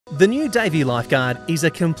The new Davey Lifeguard is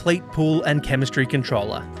a complete pool and chemistry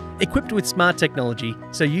controller, equipped with smart technology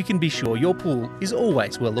so you can be sure your pool is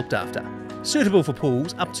always well looked after. Suitable for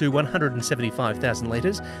pools up to 175,000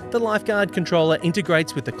 litres, the Lifeguard controller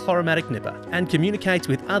integrates with the ChloroMatic nipper and communicates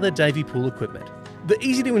with other Davey pool equipment. The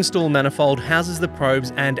easy-to-install manifold houses the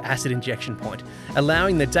probes and acid injection point,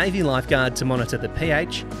 allowing the Davey Lifeguard to monitor the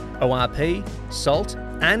pH, ORP, salt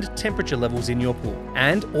and temperature levels in your pool,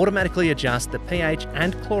 and automatically adjust the pH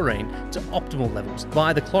and chlorine to optimal levels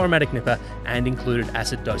via the ChloroMatic nipper and included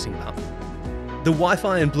acid dosing pump. The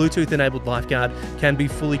Wi-Fi and Bluetooth-enabled Lifeguard can be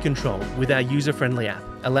fully controlled with our user-friendly app,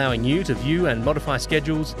 allowing you to view and modify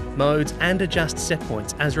schedules, modes and adjust set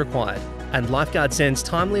points as required. And Lifeguard sends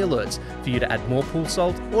timely alerts for you to add more pool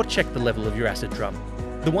salt or check the level of your acid drum.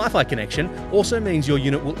 The Wi-Fi connection also means your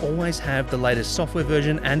unit will always have the latest software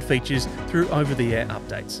version and features through over-the-air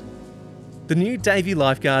updates. The new Davey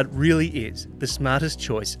Lifeguard really is the smartest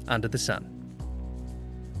choice under the sun.